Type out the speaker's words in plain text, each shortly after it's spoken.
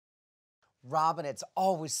Robin, it's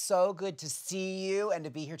always so good to see you and to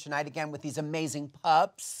be here tonight again with these amazing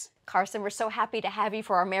pups. Carson, we're so happy to have you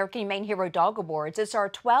for our American Humane Hero Dog Awards. It's our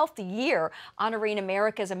 12th year honoring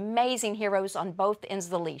America's amazing heroes on both ends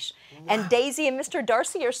of the leash. Wow. And Daisy and Mr.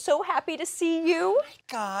 Darcy are so happy to see you. Hi,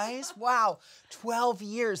 guys. Wow, 12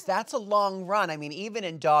 years. That's a long run. I mean, even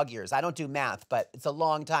in dog years. I don't do math, but it's a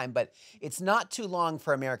long time. But it's not too long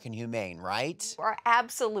for American Humane, right? You are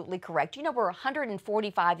absolutely correct. You know, we're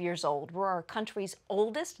 145 years old. We're our country's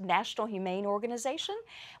oldest national humane organization.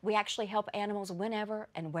 We actually help animals whenever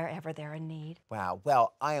and wherever they're in need. Wow.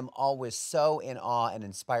 Well, I am always so in awe and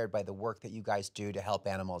inspired by the work that you guys do to help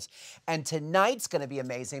animals. And tonight's going to be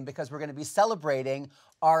amazing because we're going to be celebrating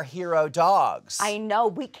our hero dogs. I know.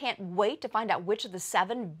 We can't wait to find out which of the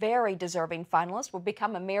 7 very deserving finalists will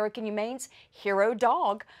become American Humane's hero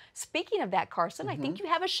dog. Speaking of that, Carson, I think you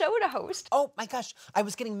have a show to host. Oh my gosh, I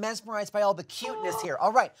was getting mesmerized by all the cuteness here.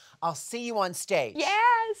 All right, I'll see you on stage.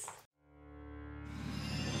 Yes.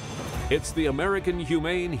 It's the American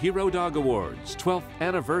Humane Hero Dog Awards 12th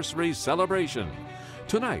anniversary celebration.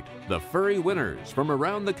 Tonight, the furry winners from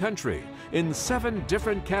around the country in 7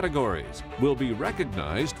 different categories will be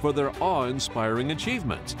recognized for their awe-inspiring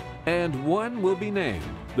achievements, and one will be named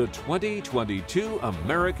the 2022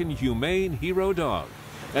 American Humane Hero Dog.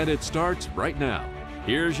 And it starts right now.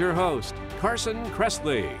 Here's your host, Carson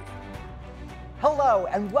Kressley. Hello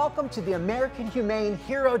and welcome to the American Humane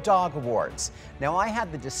Hero Dog Awards. Now, I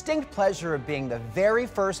had the distinct pleasure of being the very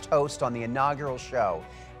first host on the inaugural show,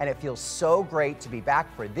 and it feels so great to be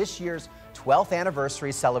back for this year's 12th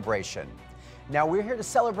anniversary celebration. Now, we're here to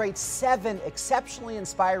celebrate 7 exceptionally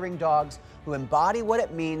inspiring dogs who embody what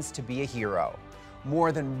it means to be a hero.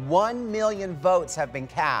 More than 1 million votes have been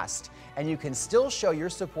cast, and you can still show your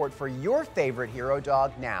support for your favorite hero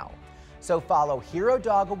dog now. So follow Hero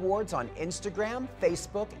Dog Awards on Instagram,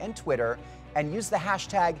 Facebook, and Twitter, and use the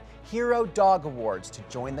hashtag Hero Dog Awards to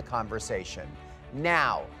join the conversation.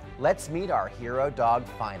 Now, let's meet our Hero Dog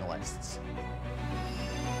finalists.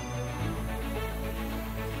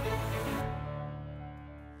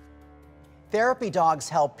 Therapy dogs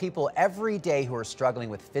help people every day who are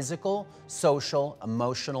struggling with physical, social,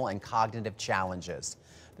 emotional, and cognitive challenges.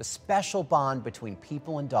 The special bond between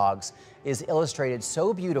people and dogs is illustrated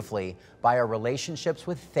so beautifully by our relationships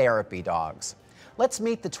with therapy dogs. Let's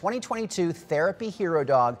meet the 2022 Therapy Hero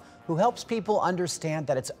Dog who helps people understand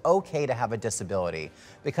that it's okay to have a disability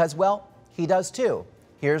because, well, he does too.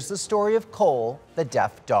 Here's the story of Cole, the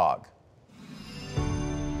deaf dog.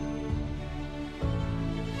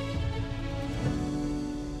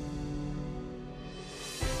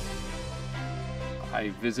 I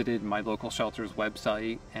visited my local shelter's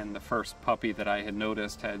website, and the first puppy that I had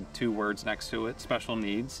noticed had 2 words next to it, special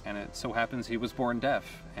needs, and it so happens he was born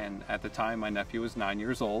deaf. And at the time, my nephew was 9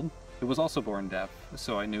 years old, who was also born deaf,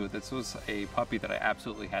 so I knew this was a puppy that I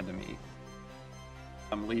absolutely had to meet.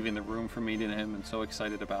 I'm leaving the room from meeting him and so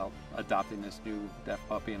excited about adopting this new deaf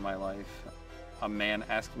puppy in my life. A man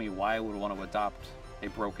asked me why I would want to adopt a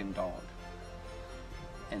broken dog,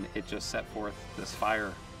 and it just set forth this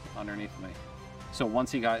fire underneath me. So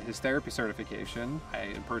once he got his therapy certification, I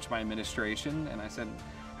approached my administration and I said,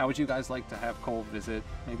 how would you guys like to have Cole visit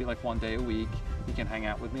maybe like 1 day a week? He can hang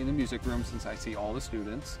out with me in the music room since I see all the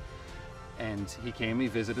students. And he came, he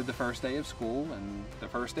visited the first day of school, and the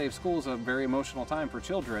first day of school is a very emotional time for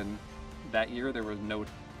children. That year there were no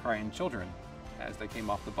crying children as they came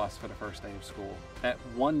off the bus for the first day of school. That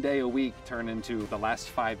 1 day a week turned into the last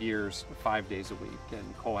 5 years, 5 days a week,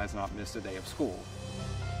 and Cole has not missed a day of school.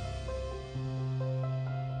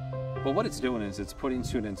 But what it's doing is it's putting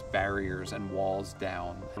students' barriers and walls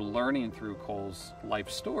down. We're learning through Cole's life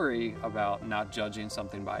story about not judging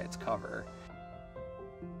something by its cover.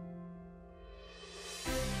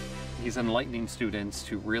 He's enlightening students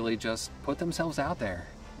to really just put themselves out there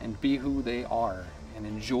and be who they are and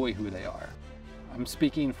enjoy who they are. I'm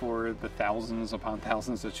speaking for the thousands upon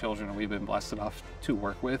thousands of children we've been blessed enough to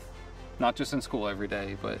work with. Not just in school every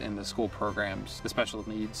day, but in the school programs, the special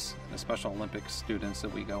needs, the Special Olympics students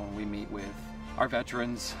that we go and we meet with, our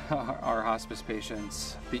veterans, our hospice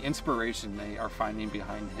patients, the inspiration they are finding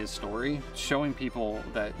behind his story, showing people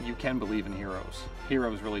that you can believe in heroes.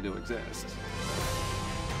 Heroes really do exist.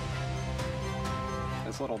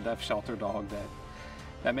 This little deaf shelter dog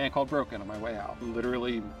that man called Broken on my way out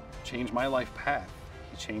literally changed my life path.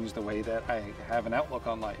 He changed the way that I have an outlook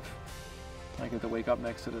on life. I get to wake up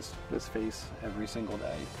next to this face every single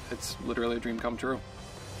day. It's literally a dream come true.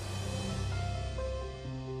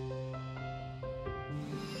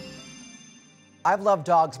 I've loved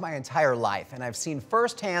dogs my entire life, and I've seen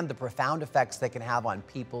firsthand the profound effects they can have on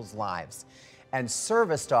people's lives. And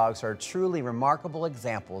service dogs are truly remarkable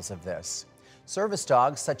examples of this. Service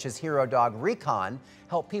dogs, such as Hero Dog Recon,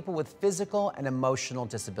 help people with physical and emotional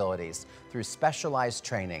disabilities through specialized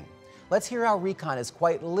training. Let's hear how Recon is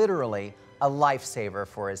quite literally a lifesaver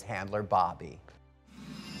for his handler, Bobby.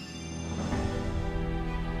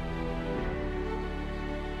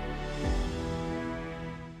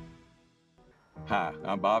 Hi,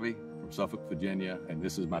 I'm Bobby from Suffolk, Virginia, and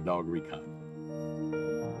this is my dog Recon.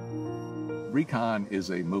 Recon is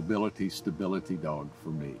a mobility stability dog for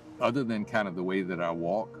me. Other than kind of the way that I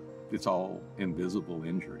walk, it's all invisible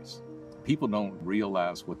injuries. People don't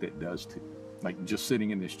realize what that does to you. Like just sitting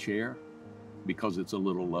in this chair, because it's a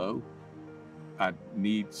little low, I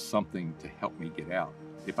need something to help me get out.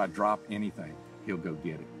 If I drop anything, he'll go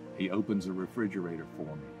get it. He opens a refrigerator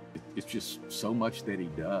for me. It's just so much that he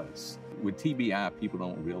does. With TBI, people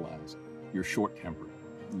don't realize you're short-tempered.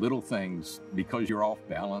 Little things, because you're off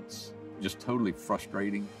balance, just totally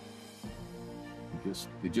frustrating.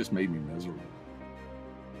 It just made me miserable.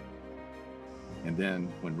 And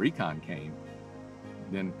then when Recon came,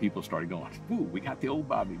 then people started going, ooh, we got the old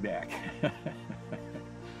Bobby back.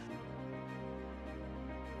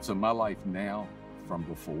 So my life now, from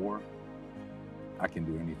before, I can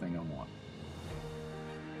do anything I want.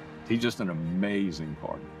 He's just an amazing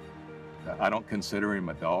partner. I don't consider him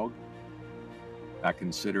a dog. I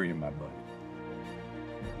consider him my buddy.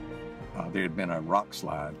 There had been a rock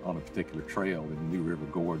slide on a particular trail in New River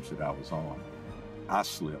Gorge that I was on. I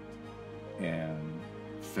slipped and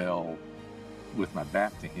fell with my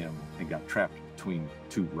back to him and got trapped between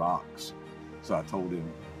two rocks. So I told him,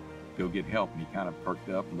 go get help, and he kind of perked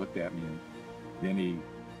up and looked at me, and then he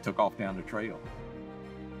took off down the trail.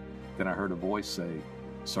 Then I heard a voice say,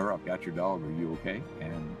 sir, I've got your dog, are you okay?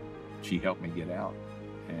 And she helped me get out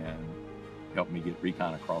and helped me get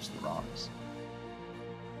Recon across the rocks.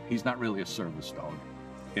 He's not really a service dog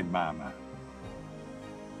in my mind.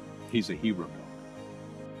 He's a hero dog.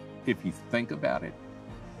 If you think about it,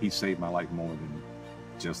 he saved my life more than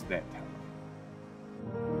just that time.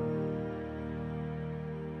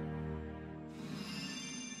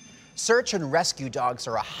 Search and rescue dogs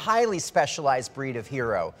are a highly specialized breed of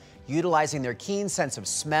hero, utilizing their keen sense of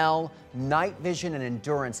smell, night vision, and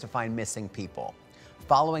endurance to find missing people.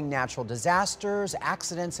 Following natural disasters,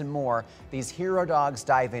 accidents, and more, these hero dogs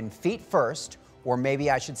dive in feet first, or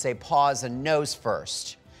maybe I should say paws and nose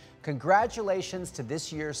first. Congratulations to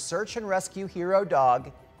this year's Search and Rescue hero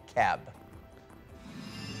dog, Keb.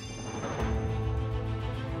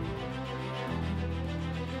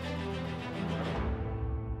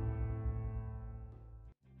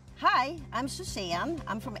 Hi, I'm Suzanne.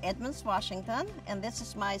 I'm from Edmonds, Washington, and this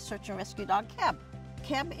is my search and rescue dog, Keb.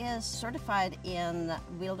 Keb is certified in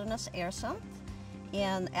wilderness air scent,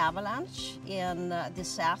 in avalanche, in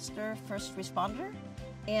disaster first responder,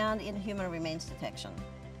 and in human remains detection.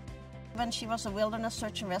 When she was a wilderness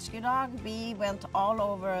search and rescue dog, we went all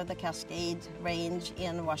over the Cascade Range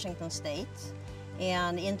in Washington State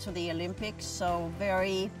and into the Olympics, so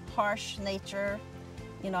very harsh nature,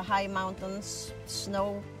 you know, high mountains,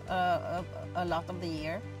 snow a lot of the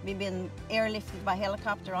year. We've been airlifted by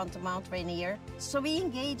helicopter onto Mount Rainier. So we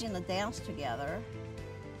engage in a dance together.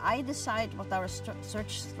 I decide what our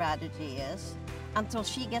search strategy is until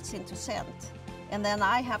she gets into scent. And then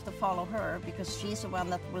I have to follow her because she's the one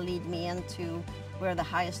that will lead me into where the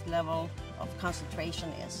highest level of concentration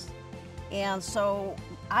is. And so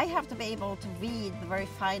I have to be able to read the very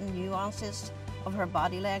fine nuances of her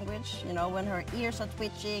body language, you know, when her ears are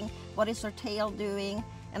twitching, what is her tail doing,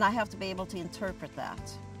 and I have to be able to interpret that.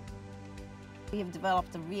 We have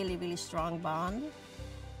developed a really, really strong bond.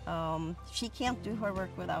 She can't do her work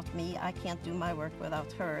without me, I can't do my work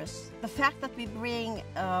without hers. The fact that we bring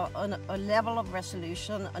a level of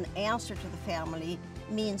resolution, an answer to the family,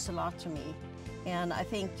 means a lot to me. And I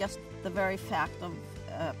think just the very fact of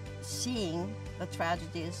seeing the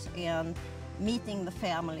tragedies and meeting the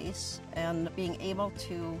families and being able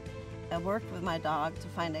to work with my dog to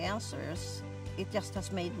find answers, it just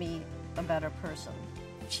has made me a better person.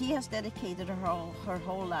 She has dedicated her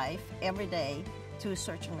whole life, every day, to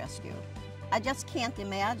search and rescue. I just can't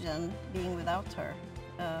imagine being without her.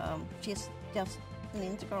 She's just an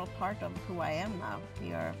integral part of who I am now.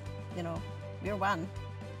 We are, you know, we're one.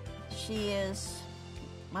 She is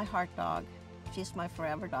my heart dog. She's my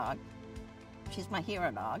forever dog. She's my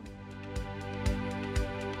hero dog.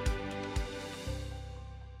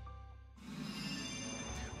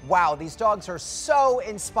 Wow, these dogs are so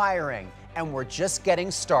inspiring, and we're just getting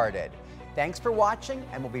started. Thanks for watching,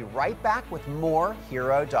 and we'll be right back with more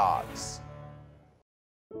Hero Dogs.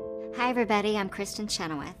 Hi everybody, I'm Kristen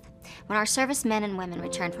Chenoweth. When our servicemen and women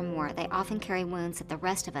return from war, they often carry wounds that the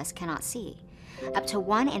rest of us cannot see. Up to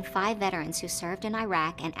 1 in 5 veterans who served in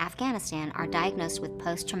Iraq and Afghanistan are diagnosed with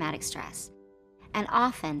post-traumatic stress. And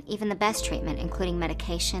often, even the best treatment, including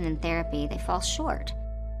medication and therapy, they fall short.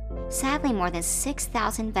 Sadly, more than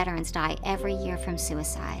 6,000 veterans die every year from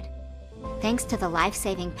suicide. Thanks to the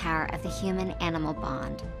life-saving power of the human-animal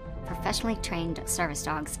bond, professionally trained service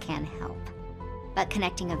dogs can help. But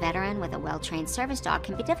connecting a veteran with a well-trained service dog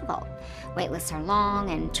can be difficult. Wait lists are long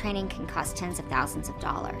and training can cost tens of thousands of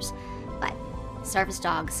dollars. But service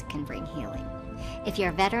dogs can bring healing. If you're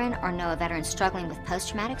a veteran or know a veteran struggling with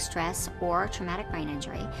post-traumatic stress or traumatic brain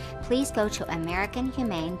injury, please go to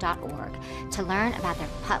AmericanHumane.org to learn about their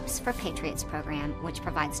Pups for Patriots program, which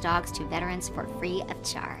provides dogs to veterans for free of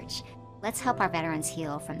charge. Let's help our veterans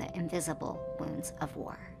heal from the invisible wounds of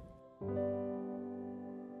war.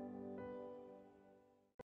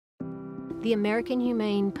 The American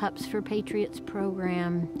Humane Pups for Patriots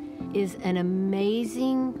program is an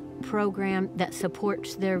amazing program that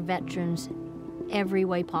supports their veterans every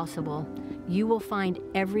way possible. You will find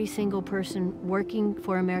every single person working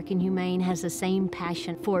for American Humane has the same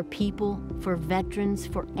passion for people, for veterans,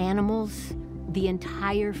 for animals. The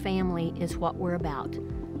entire family is what we're about.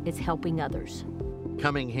 It's helping others.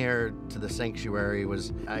 Coming here to the sanctuary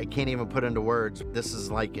was, I can't even put into words. This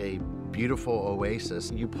is like a beautiful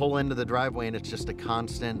oasis. You pull into the driveway and it's just a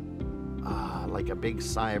constant, like a big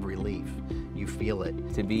sigh of relief. You feel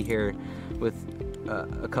it. To be here with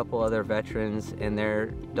a couple other veterans and their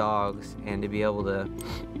dogs, and to be able to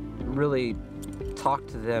really talk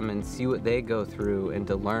to them and see what they go through and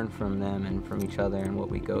to learn from them and from each other and what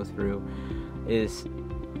we go through is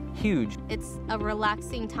huge. It's a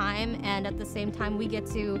relaxing time, and at the same time we get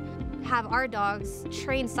to have our dogs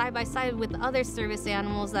trained side by side with other service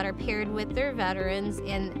animals that are paired with their veterans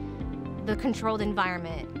in the controlled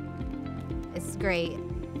environment. It's great.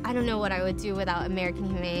 I don't know what I would do without American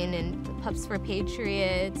Humane and Pups for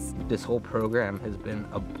Patriots. This whole program has been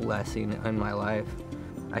a blessing in my life.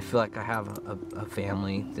 I feel like I have a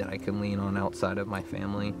family that I can lean on outside of my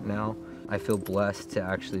family now. I feel blessed to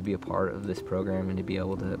actually be a part of this program and to be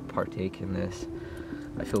able to partake in this.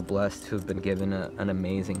 I feel blessed to have been given an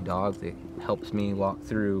amazing dog that helps me walk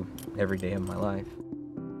through every day of my life.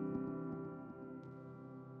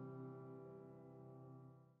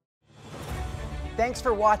 Thanks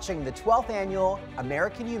for watching the 12th Annual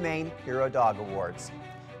American Humane Hero Dog Awards.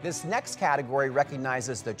 This next category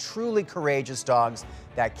recognizes the truly courageous dogs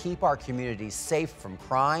that keep our communities safe from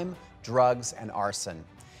crime, drugs, and arson.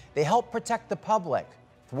 They help protect the public,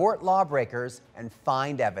 thwart lawbreakers, and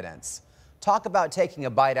find evidence. Talk about taking a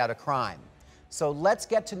bite out of crime. So let's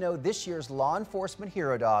get to know this year's law enforcement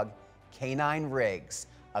hero dog, Canine Riggs,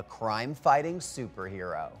 a crime-fighting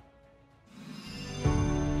superhero.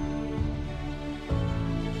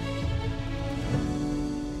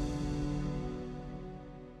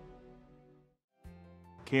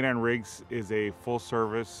 Canine Riggs is a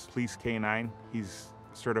full-service police canine. He's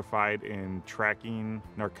certified in tracking,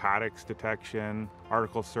 narcotics detection,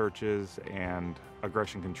 article searches, and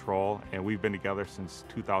aggression control, and we've been together since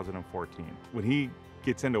 2014. When he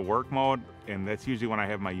gets into work mode, and that's usually when I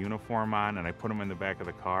have my uniform on and I put him in the back of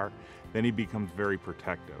the car, then he becomes very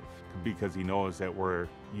protective because he knows that we're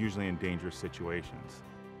usually in dangerous situations.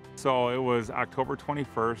 So it was October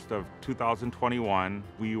 21st of 2021.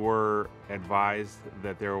 We were advised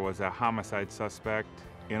that there was a homicide suspect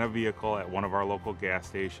in a vehicle at one of our local gas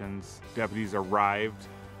stations. Deputies arrived,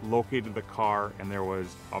 located the car, and there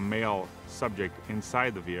was a male subject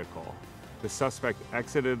inside the vehicle. The suspect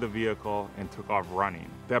exited the vehicle and took off running.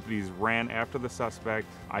 Deputies ran after the suspect.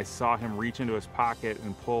 I saw him reach into his pocket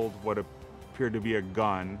and pulled what appeared to be a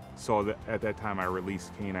gun, so that at that time I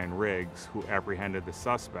released Canine Riggs, who apprehended the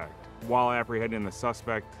suspect. While apprehending the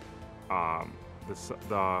suspect,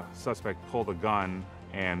 the suspect pulled a gun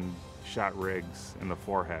and shot Riggs in the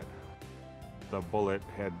forehead. The bullet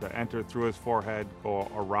had entered through his forehead,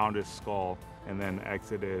 go around his skull, and then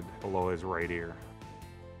exited below his right ear.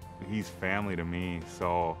 He's family to me,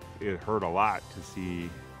 so it hurt a lot to see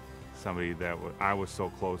somebody that I was so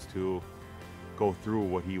close to go through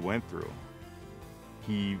what he went through.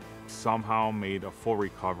 He somehow made a full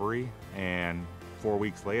recovery, and 4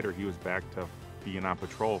 weeks later he was back to being on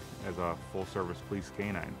patrol as a full-service police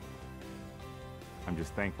canine. I'm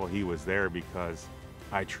just thankful he was there because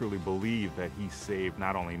I truly believe that he saved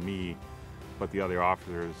not only me, but the other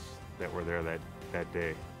officers that were there that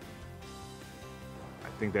day. I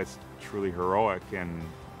think that's truly heroic, and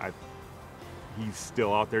he's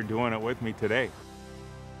still out there doing it with me today.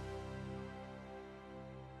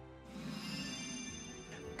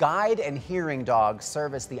 guide and hearing dogs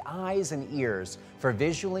serve as the eyes and ears for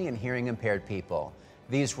visually and hearing impaired people.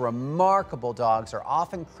 These remarkable dogs are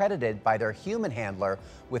often credited by their human handler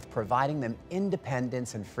with providing them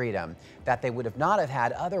independence and freedom that they would have not have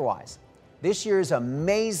had otherwise. This year's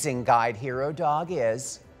amazing guide hero dog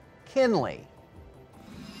is Kinley.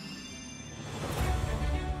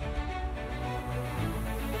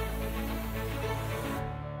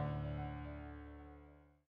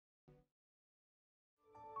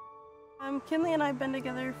 Kinley and I have been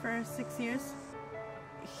together for 6 years.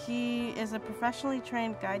 He is a professionally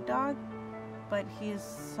trained guide dog, but he is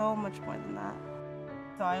so much more than that.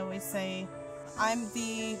 So I always say, I'm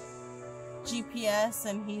the GPS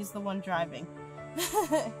and he's the one driving.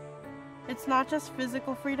 It's not just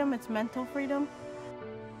physical freedom, it's mental freedom.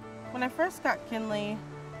 When I first got Kinley,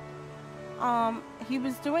 he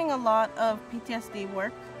was doing a lot of PTSD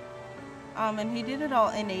work. And he did it all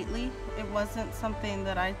innately. It wasn't something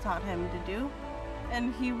that I taught him to do.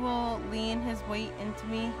 And he will lean his weight into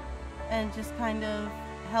me and just kind of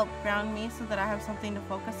help ground me so that I have something to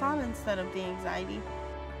focus on instead of the anxiety.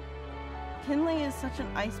 Kinley is such an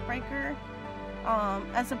icebreaker.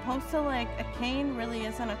 As opposed to like a cane really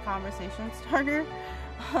isn't a conversation starter.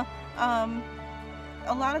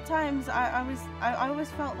 A lot of times I always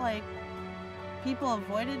felt like people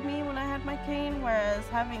avoided me when I had my cane, whereas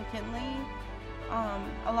having Kinley,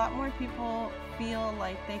 a lot more people feel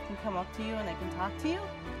like they can come up to you and they can talk to you.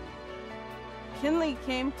 Kinley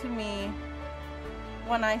came to me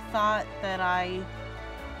when I thought that I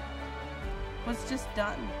was just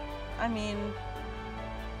done. I mean,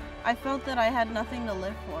 I felt that I had nothing to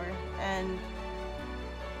live for, and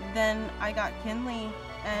then I got Kinley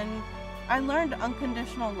and I learned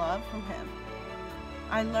unconditional love from him.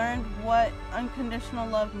 I learned what unconditional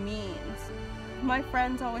love means. My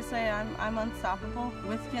friends always say I'm unstoppable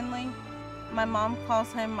with Kinley. My mom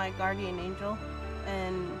calls him my guardian angel,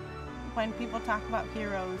 and when people talk about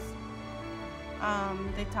heroes,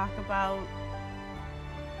 they talk about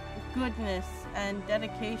goodness and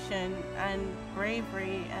dedication and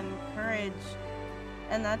bravery and courage,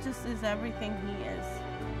 and that just is everything he is.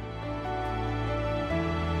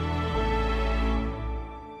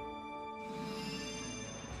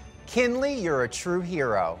 Kinley, you're a true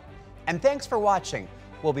hero. And thanks for watching.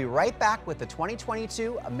 We'll be right back with the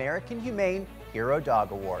 2022 American Humane Hero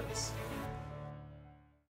Dog Awards.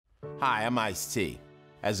 Hi, I'm Ice-T.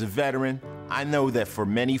 As a veteran, I know that for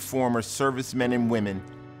many former servicemen and women,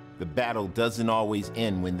 the battle doesn't always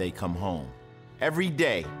end when they come home. Every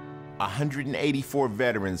day, 184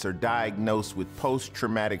 veterans are diagnosed with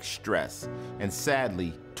post-traumatic stress, and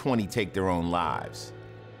sadly, 20 take their own lives.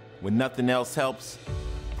 When nothing else helps,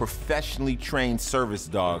 professionally trained service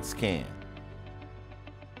dogs can.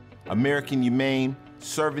 American Humane,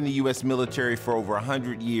 serving the U.S. military for over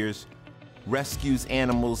 100 years, rescues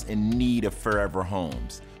animals in need of forever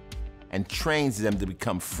homes and trains them to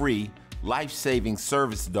become free, life-saving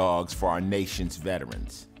service dogs for our nation's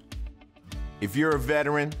veterans. If you're a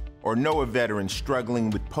veteran or know a veteran struggling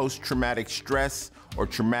with post-traumatic stress or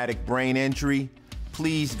traumatic brain injury,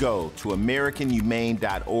 please go to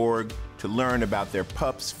AmericanHumane.org to learn about their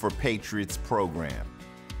Pups for Patriots program.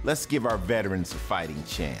 Let's give our veterans a fighting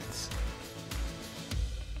chance.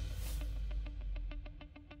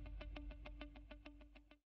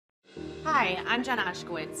 Hi, I'm Jenna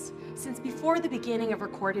Ushkowitz. Since before the beginning of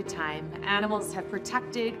recorded time, animals have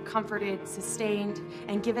protected, comforted, sustained,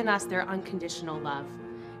 and given us their unconditional love.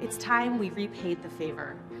 It's time we repaid the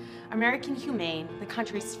favor. American Humane, the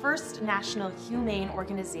country's first national humane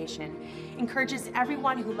organization, encourages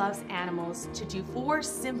everyone who loves animals to do 4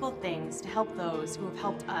 simple things to help those who have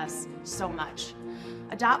helped us so much.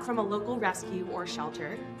 Adopt from a local rescue or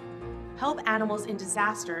shelter, help animals in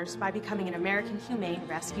disasters by becoming an American Humane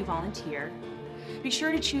Rescue Volunteer, be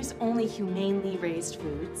sure to choose only humanely raised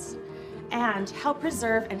foods, and help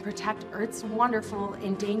preserve and protect Earth's wonderful,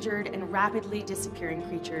 endangered, and rapidly disappearing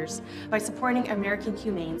creatures by supporting American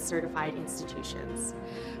Humane certified institutions.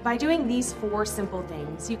 By doing these 4 simple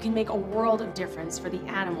things, you can make a world of difference for the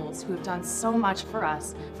animals who have done so much for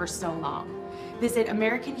us for so long. Visit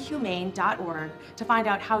AmericanHumane.org to find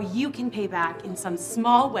out how you can pay back in some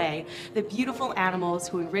small way the beautiful animals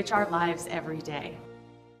who enrich our lives every day.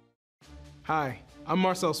 Hi, I'm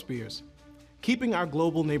Marcel Spears. Keeping our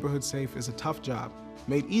global neighborhood safe is a tough job,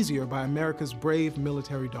 made easier by America's brave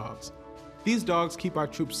military dogs. These dogs keep our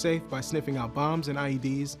troops safe by sniffing out bombs and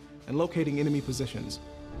IEDs and locating enemy positions.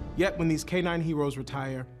 Yet when these canine heroes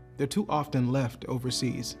retire, they're too often left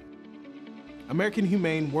overseas. American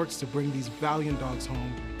Humane works to bring these valiant dogs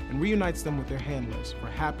home and reunites them with their handlers for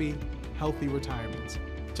happy, healthy retirements.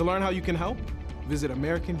 To learn how you can help, Visit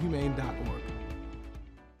AmericanHumane.org.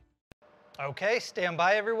 Okay, stand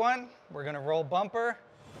by everyone. We're gonna roll bumper.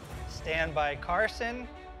 Stand by Carson.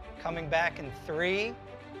 Coming back in 3,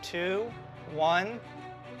 2, 1.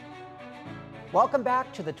 Welcome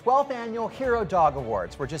back to the 12th Annual Hero Dog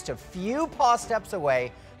Awards. We're just a few paw steps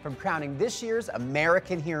away from crowning this year's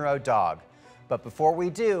American Hero Dog. But before we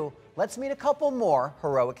do, let's meet a couple more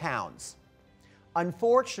heroic hounds.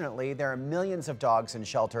 Unfortunately, there are millions of dogs in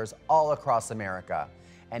shelters all across America,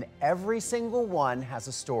 and every single one has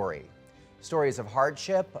a story. Stories of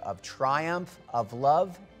hardship, of triumph, of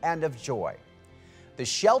love, and of joy. The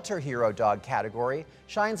Shelter Hero Dog category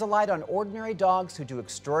shines a light on ordinary dogs who do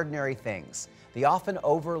extraordinary things. The often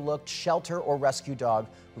overlooked shelter or rescue dog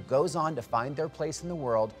who goes on to find their place in the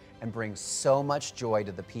world and brings so much joy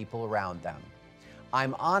to the people around them.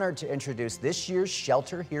 I'm honored to introduce this year's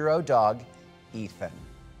Shelter Hero Dog, Ethan.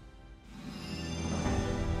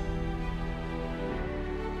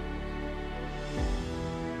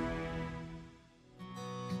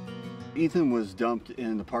 Ethan was dumped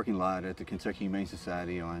in the parking lot at the Kentucky Humane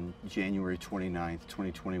Society on January 29th,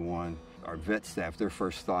 2021. Our vet staff, their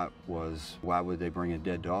first thought was, why would they bring a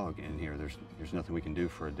dead dog in here? There's nothing we can do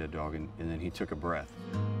for a dead dog. And then he took a breath.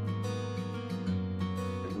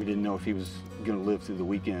 We didn't know if he was going to live through the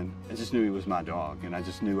weekend. I just knew he was my dog, and I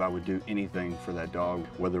just knew I would do anything for that dog,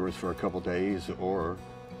 whether it was for a couple days or,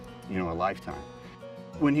 a lifetime.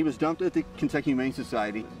 When he was dumped at the Kentucky Humane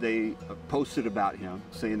Society, they posted about him,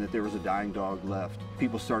 saying that there was a dying dog left.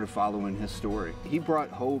 People started following his story. He brought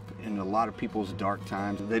hope in a lot of people's dark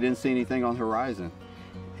times. They didn't see anything on the horizon,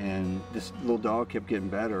 and this little dog kept getting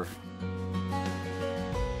better.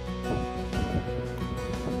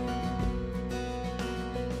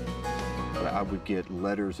 I would get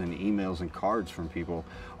letters and emails and cards from people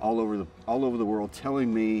all over the world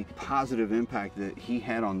telling me the positive impact that he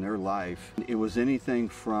had on their life. It was anything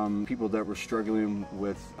from people that were struggling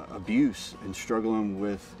with abuse and struggling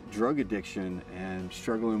with drug addiction and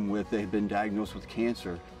struggling with, they had been diagnosed with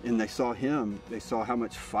cancer. And they saw him, they saw how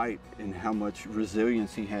much fight and how much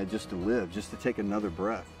resilience he had just to live, just to take another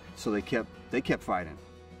breath. So they kept fighting.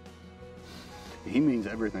 He means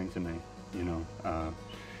everything to me,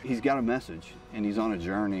 He's got a message, and he's on a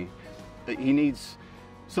journey. He needs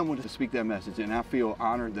someone to speak that message, and I feel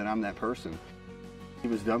honored that I'm that person. He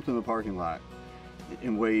was dumped in the parking lot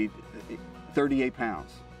and weighed 38 pounds.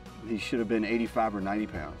 He should have been 85 or 90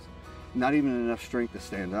 pounds. Not even enough strength to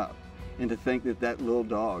stand up. And to think that that little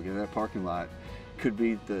dog in that parking lot could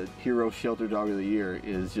be the Hero Shelter Dog of the Year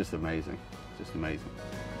is just amazing, just amazing.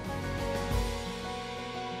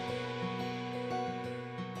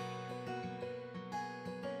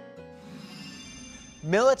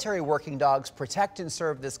 Military working dogs protect and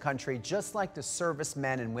serve this country just like the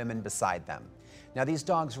servicemen and women beside them. Now, these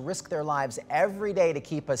dogs risk their lives every day to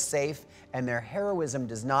keep us safe, and their heroism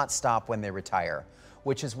does not stop when they retire,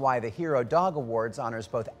 which is why the Hero Dog Awards honors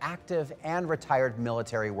both active and retired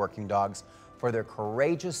military working dogs for their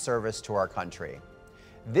courageous service to our country.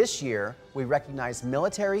 This year, we recognize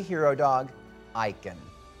military hero dog, Icon.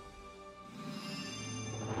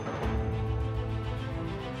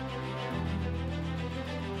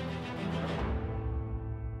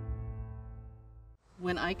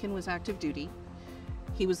 When Icon was active duty,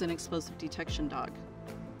 he was an explosive detection dog.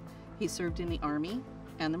 He served in the Army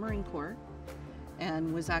and the Marine Corps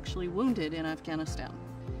and was actually wounded in Afghanistan.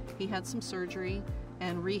 He had some surgery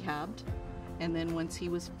and rehabbed, and then once he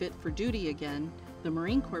was fit for duty again, the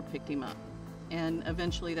Marine Corps picked him up. And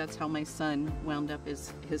eventually that's how my son wound up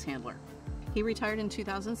as his handler. He retired in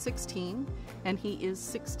 2016, and he is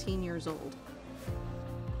 16 years old.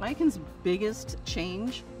 Icon's biggest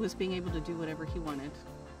change was being able to do whatever he wanted.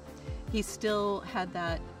 He still had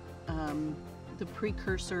that, the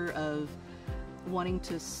precursor of wanting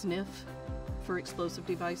to sniff for explosive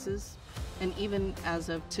devices. And even as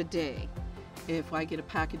of today, if I get a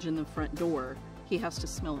package in the front door, he has to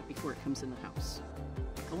smell it before it comes in the house.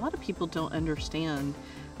 A lot of people don't understand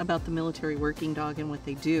about the military working dog and what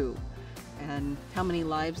they do and how many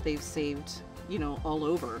lives they've saved, all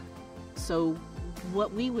over. So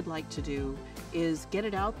what we would like to do is get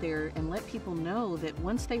it out there and let people know that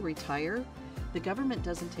once they retire, the government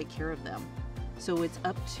doesn't take care of them. So it's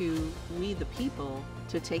up to we, the people,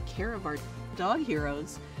 to take care of our dog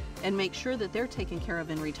heroes and make sure that they're taken care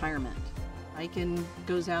of in retirement. Icon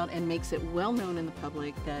goes out and makes it well known in the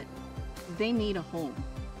public that they need a home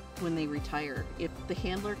when they retire. If the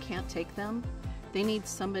handler can't take them, they need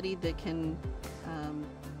somebody that can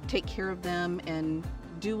take care of them and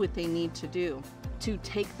do what they need to do to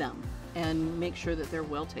take them and make sure that they're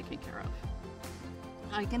well taken care of.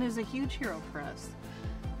 Icon is a huge hero for us.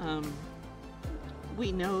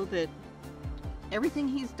 we know that everything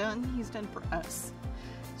he's done for us.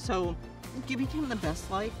 So giving him the best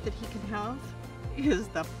life that he can have is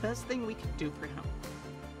the best thing we can do for him.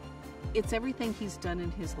 It's everything he's done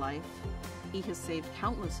in his life. He has saved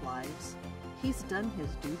countless lives. He's done his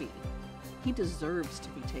duty. He deserves to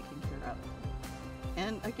be taken care of.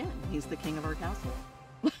 And again, he's the king of our castle.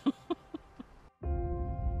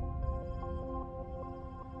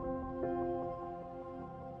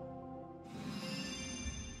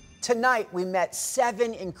 Tonight, we met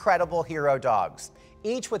 7 incredible hero dogs,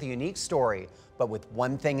 each with a unique story, but with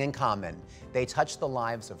one thing in common. They touched the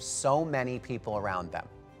lives of so many people around them.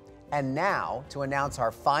 And now, to announce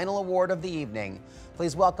our final award of the evening,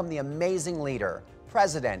 please welcome the amazing leader,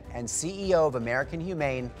 President and CEO of American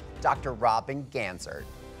Humane, Dr. Robin Ganzert.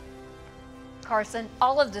 Carson,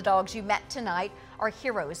 all of the dogs you met tonight are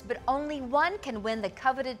heroes, but only one can win the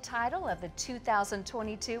coveted title of the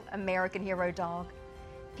 2022 American Hero Dog.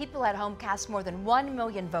 People at home cast more than 1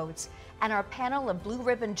 million votes, and our panel of blue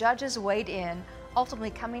ribbon judges weighed in, ultimately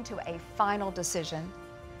coming to a final decision.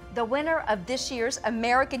 The winner of this year's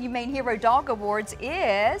American Humane Hero Dog Awards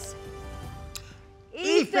is...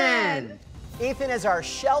 Ethan! Ethan is our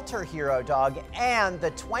shelter hero dog and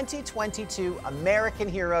the 2022 American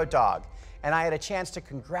Hero Dog. And I had a chance to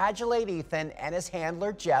congratulate Ethan and his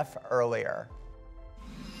handler, Jeff, earlier.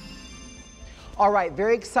 All right,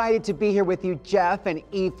 very excited to be here with you, Jeff and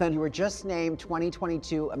Ethan, who were just named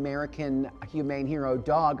 2022 American Humane Hero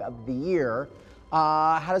Dog of the Year.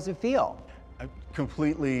 How does it feel?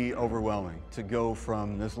 Completely overwhelming to go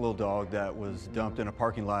from this little dog that was dumped in a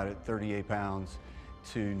parking lot at 38 pounds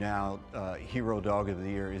to now Hero Dog of the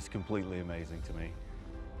Year is completely amazing to me.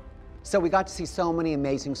 So we got to see so many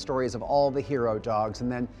amazing stories of all the hero dogs,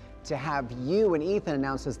 and then to have you and Ethan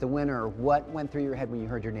announced as the winner, what went through your head when you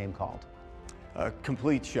heard your name called?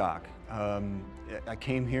 Complete shock. I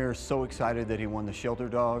came here so excited that he won the shelter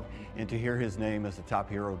dog, and to hear his name as the top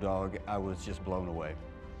hero dog, I was just blown away.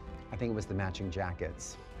 I think it was the matching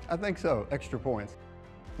jackets. I think so, extra points.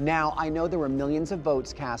 Now, I know there were millions of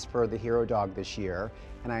votes cast for the hero dog this year,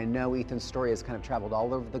 and I know Ethan's story has kind of traveled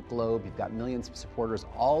all over the globe. You've got millions of supporters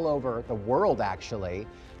all over the world, actually.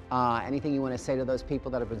 Anything you want to say to those people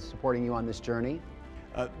that have been supporting you on this journey?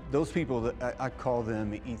 Those people, I call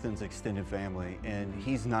them Ethan's extended family, and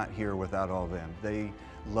he's not here without all of them. They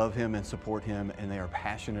love him and support him, and they are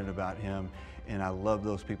passionate about him, and I love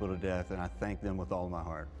those people to death, and I thank them with all my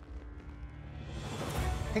heart.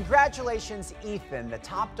 Congratulations, Ethan, the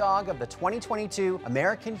top dog of the 2022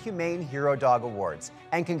 American Humane Hero Dog Awards.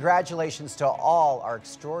 And congratulations to all our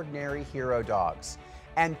extraordinary hero dogs.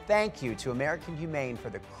 And thank you to American Humane for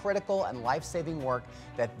the critical and life-saving work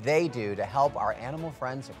that they do to help our animal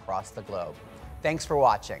friends across the globe. Thanks for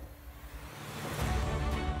watching.